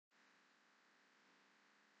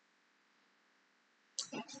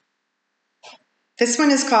This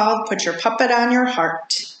one is called Put Your Puppet on Your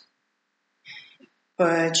Heart.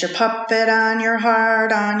 Put your puppet on your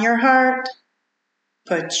heart, on your heart.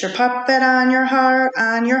 Put your puppet on your heart,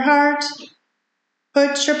 on your heart.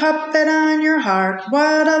 Put your puppet on your heart.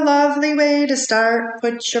 What a lovely way to start.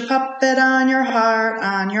 Put your puppet on your heart,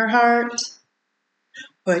 on your heart.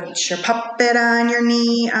 Put your puppet on your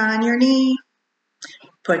knee, on your knee.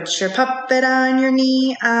 Put your puppet on your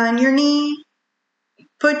knee, on your knee.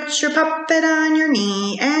 Put your puppet on your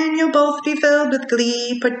knee, and you'll both be filled with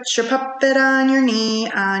glee. Put your puppet on your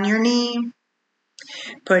knee, on your knee.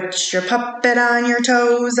 Put your puppet on your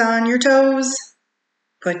toes, on your toes.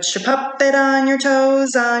 Put your puppet on your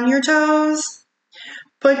toes, on your toes.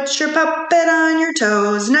 Put your puppet on your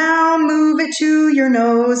toes, now move it to your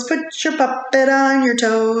nose. Put your puppet on your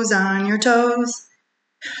toes, on your toes.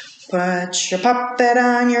 Put your puppet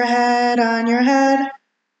on your head, on your head.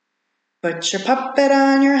 Put your puppet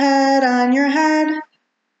on your head, on your head.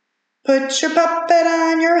 Put your puppet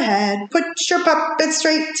on your head. Put your puppet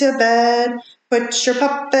straight to bed. Put your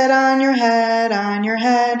puppet on your head, on your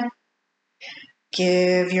head.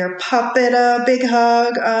 Give your puppet a big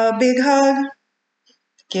hug, a big hug.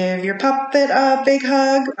 Give your puppet a big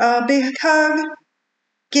hug, a big hug.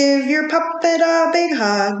 Give your puppet a big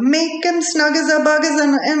hug. Make him snug as a bug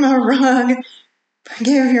in a rug.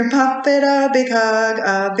 Give your puppet a big hug,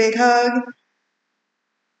 a big hug.